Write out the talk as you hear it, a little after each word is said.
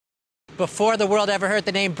Before the world ever heard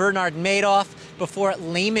the name Bernard Madoff, before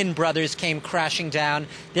Lehman Brothers came crashing down,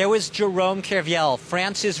 there was Jérôme Kerviel,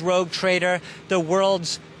 France's rogue trader, the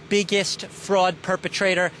world's biggest fraud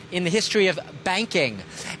perpetrator in the history of banking.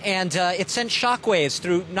 And it sent shockwaves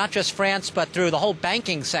through not just France, but through the whole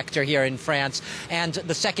banking sector here in France, and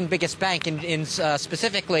the second biggest bank in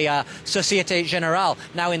specifically Société Générale.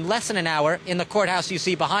 Now, in less than an hour, in the courthouse you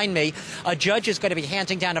see behind me, a judge is going to be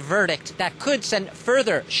handing down a verdict that could send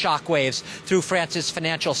further shockwaves through France's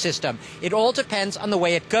financial system. It all depends on the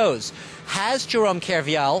way it goes. Has Jérôme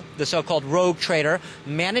Kerviel, the so-called rogue trader,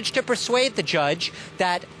 managed to persuade the judge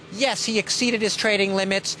that yes, he exceeded his trading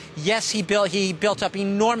limits. Yes, he built up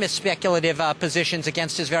enormous speculative positions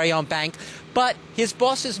against his very own bank. But his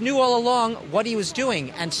bosses knew all along what he was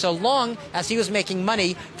doing. And so long as he was making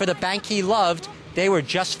money for the bank he loved, they were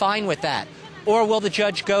just fine with that. Or will the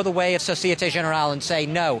judge go the way of Société Générale and say,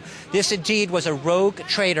 no, this indeed was a rogue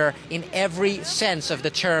trader in every sense of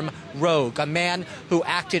the term rogue, a man who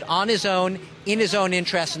acted on his own, in his own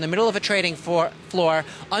interest, in the middle of a trading floor,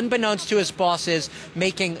 unbeknownst to his bosses,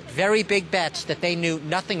 making very big bets that they knew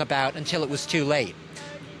nothing about until it was too late.